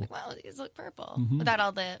 whoa. Well, these look purple Mm-hmm. without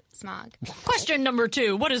all the smog. Question number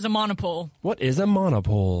 2. What is a monopole? What is a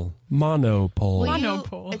monopole? Monopole. Will you-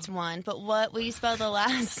 Monopole. It's one, but what will you spell the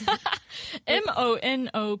last?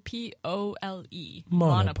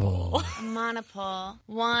 Monopole. Monopole.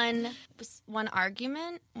 Monopole. One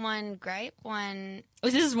argument, one gripe, one.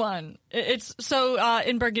 This is one. It's so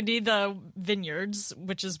in Burgundy, the vineyards,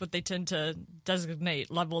 which is what they tend to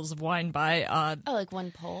designate levels of wine by, Oh, like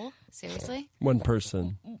one pole? Seriously? One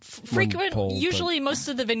person. frequent. pole, Usually, most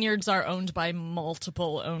of the vineyards are owned by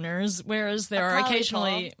multiple owners, whereas there are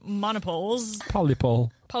occasionally monopoles.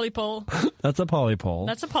 Polypole. Polypole. That's a polypole.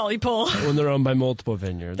 That's a polypole. When they're owned by multiple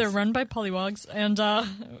vineyards. They're run by polywogs, and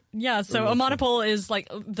yeah. So a monopole is like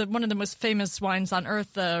one of the most famous wines on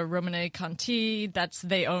earth, the Romanée Conti.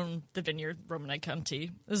 They own the vineyard Romanée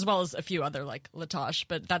Conti, as well as a few other like Latoche.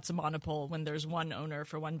 But that's a monopole when there's one owner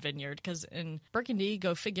for one vineyard. Because in Burgundy,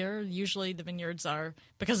 go figure, usually the vineyards are,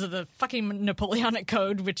 because of the fucking Napoleonic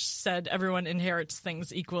Code, which said everyone inherits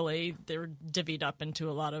things equally. They're divvied up into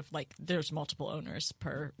a lot of like there's multiple owners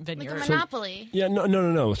per vineyard. Like a monopoly. Yeah,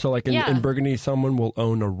 no. So, like Yeah. in Burgundy, someone will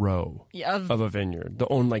own a row Yeah, of a vineyard. They'll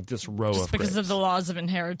own like this row just of because grapes. of the laws of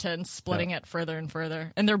inheritance, splitting it further and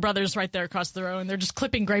further. And their brothers right there across the row, and they're just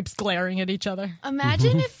clipping grapes, glaring at each other.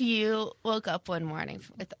 Imagine if you woke up one morning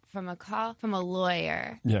from a call from a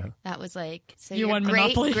lawyer Yeah. that was like, so You your won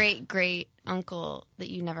great, Monopoly? great uncle that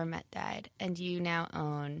you never met died, and you now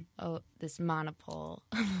own this monopole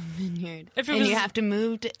vineyard, If it and was- you have to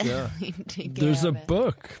move to Yeah. LA to take There's care a of it.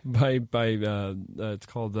 book by it's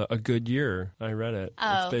called A Good Year. I read it.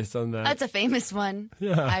 Oh. It's based on that. That's a famous one.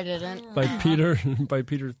 Yeah. I didn't. by Peter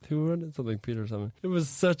who wrote it? Something Peter something. It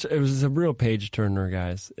was a real page turner,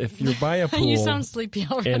 guys. If you're by a pool You sound sleepy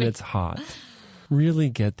already. and it's hot, really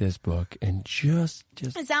get this book and just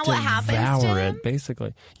Is that what happens to devour him? it.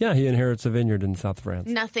 Basically, yeah, he inherits a vineyard in South France.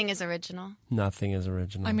 Nothing is original. Nothing is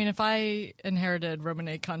original. I mean, if I inherited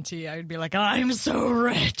Romanée Conti, I would be like, I'm so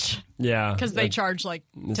rich. yeah, Because they charge like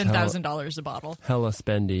 $10,000 a bottle. hella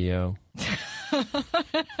spendy, yo.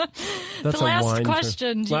 That's The last a wine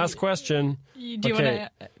question. Last question. Do you Okay.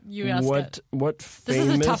 want to? You ask it. What This is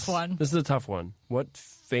a famous? tough one. This is a tough one. What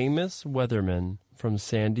famous weatherman from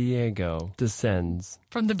San Diego descends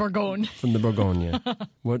From the Bourgogne. from the Bourgogne?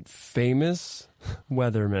 What famous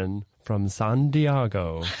weatherman from San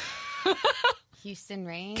Diego Houston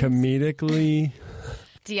Rains. comedically?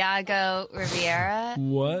 Diego Rivera.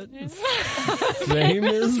 What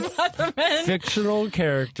famous fictional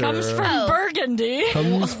character Comes from Burgundy.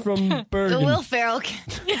 comes from The Burgundy? Will Ferrell.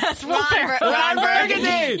 Yes, Will Ron, Ferrell. Ron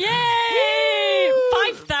Burgundy. Yay!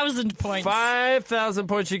 5,000 points. 5,000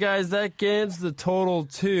 points, you guys. That gives the total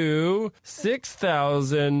to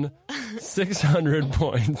 6,600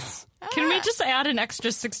 points. Can we just add an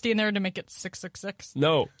extra 60 in there to make it 666?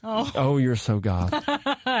 No. Oh, you're so goth. I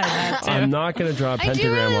had to. I'm not going to draw a I do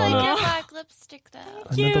pentagram really on like it. your black lipstick, though.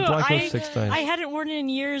 I'm not the black I, lipstick's nice. I hadn't worn it in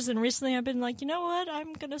years, and recently I've been like, you know what?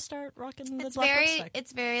 I'm gonna start rocking the black lipstick.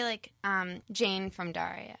 It's very like Jane from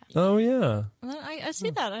Daria. Oh, yeah. I see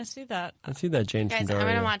that. I see that. I see that Jane Guys, from I'm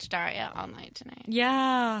Daria. gonna watch Daria all night tonight.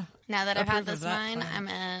 Yeah. Now that I've had approve of this that wine, plan. I'm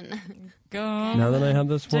in Go. Now that I have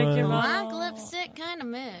this Take your one. black lipstick kind of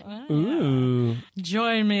mood. Ooh.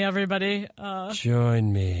 Join me, everybody.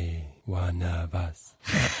 Join me, one of us.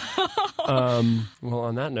 Well,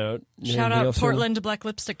 on that note, Shout anything out else you Portland Black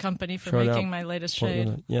Lipstick Company for Shout making out my latest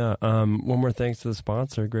Portland- shade. Yeah. One more thanks to the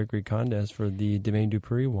sponsor, Gregory Condes, for the Domaine du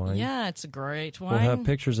Prix wine. Yeah, it's a great wine. We'll have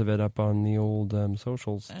pictures of it up on the old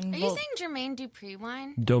socials. And Are you saying Jermaine Dupri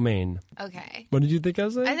wine? Domain. Okay. What did you think I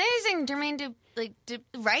was saying? I think you're saying Jermaine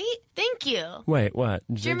right? Thank you. Wait, what?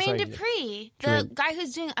 Did you Jermaine say- Dupri, the guy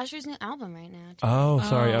who's doing Usher's new album right now. Oh,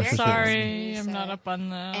 sorry. Usher Simmons. sorry, I'm not up on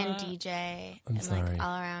that. And DJ. I'm and sorry. like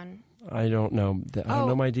all around. I don't know. I don't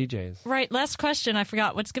know my DJs. Right, last question. I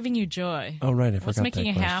forgot. What's giving you joy? Oh, right. I forgot What's making that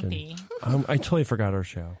you question. happy? I totally forgot our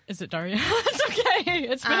show. Is it Daria? It's okay.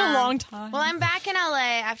 It's been a long time. Well, I'm back in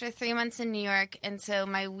LA after 3 months in New York, and so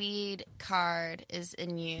my weed card is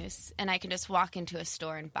in use, and I can just walk into a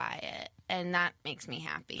store and buy it. And that makes me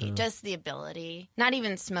happy. Just the ability, not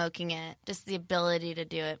even smoking it, just the ability to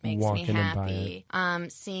do it makes Walk me in and buy happy.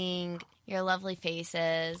 Seeing your lovely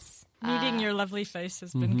faces. Meeting your lovely face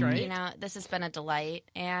has been great. You know, this has been a delight.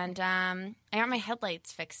 And I got my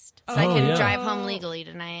headlights fixed so Oh, I can yeah. drive home legally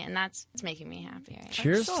tonight, and it's making me happy. Right?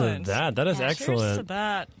 Cheers Excellent. to that. That is Yeah, cheers Cheers to excellent.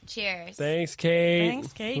 that. Cheers. Thanks, Kate.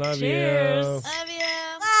 Thanks, Kate. Love Cheers. you. Love you.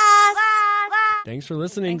 Thanks for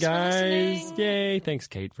listening, Thanks for guys. listening. Yay. Thanks,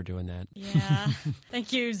 Kate, for doing that. Yeah.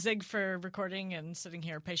 Thank you, Zig, for recording and sitting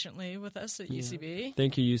here patiently with us at UCB.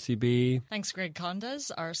 Thank you, UCB. Thanks, Greg Condas,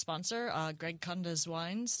 our sponsor,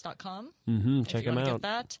 gregcondaswines.com. Check if you them want to out. get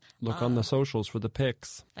that. Look on the socials for the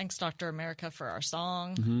pics. Thanks, Dr. America, for our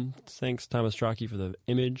song. Thanks, Thomas Strachey, for the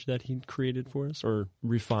image that he created for us, or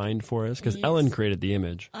refined for us, because Ellen created the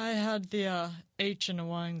image. I had the H in a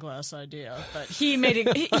wine glass idea, but he made it.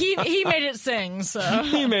 he made it sing. So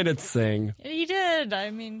He made it sing. he did. I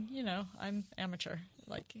mean, you know, I'm amateur.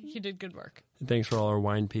 Like, he did good work. Thanks for all our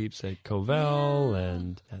wine peeps at Covell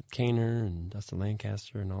and at Caner and Dustin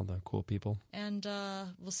Lancaster and all the cool people. And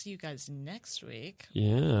we'll see you guys next week.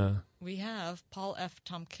 Yeah. We have Paul F.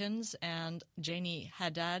 Tompkins and Janie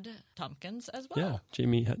Haddad Tompkins as well. Yeah.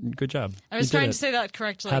 Jamie, good job. I was You did trying it. to say that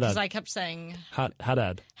correctly Haddad. because I kept saying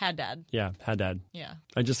Haddad. Haddad. Yeah, Haddad. Yeah.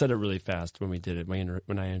 I just said it really fast when we did it, when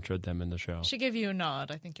I introed them in the show. She gave you a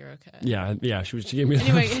nod. I think you're okay. Yeah, she gave me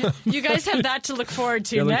Anyway, you guys have that to look forward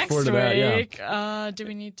to Yeah, look next forward to that, yeah. week. Do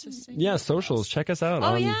we need to sing? Yeah, socials. Check us out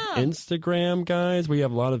on yeah. Instagram, guys. We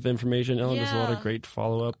have a lot of information. Ellen does a lot of Yeah. great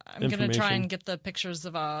follow-up I'm information. going to try and get the pictures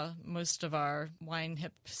of most of our wine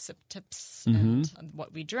sip tips Mm-hmm. and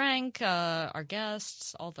what we drank, our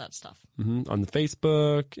guests, all that stuff. On the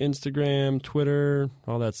Facebook, Instagram, Twitter,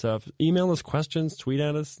 all that stuff. Email us questions, tweet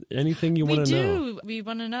at us, anything you We want to know. do. We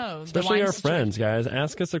want to know. the Especially wine our situation. friends, guys.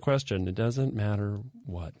 Ask us a question. It doesn't matter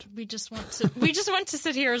what. We just want to. We just want to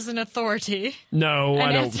sit here as an authority. No,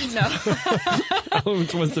 I and don't. answer, no, I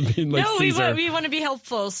don't want to be like no. Caesar. We want to be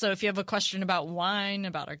helpful. So if you have a question about wine,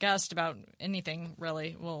 about our guest, about anything,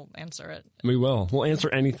 really, we'll answer it. We will. We'll answer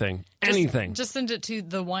anything. Anything. Just send it to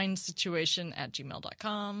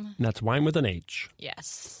thewinesituation@gmail.com. And that's wine with an H.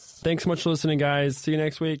 Yes. Thanks so much for listening, guys. See you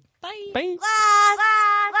next week. Bye. Bye.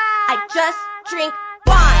 I just drink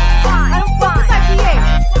wine. I don't fuck with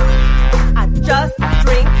IPAs. I just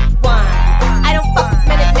drink wine. I don't fuck with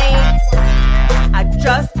Minute Maids. I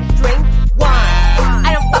just drink wine. I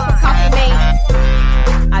don't fuck with coffee mates.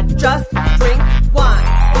 I just drink wine.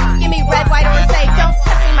 Give me red, white, or say, don't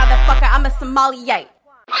touch me, motherfucker. I'm a sommelier.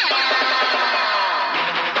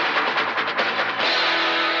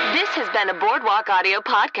 This has been a Boardwalk Audio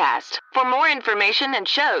podcast. For more information and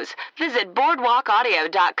shows, visit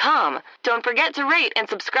boardwalkaudio.com. Don't forget to rate and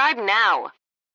subscribe now.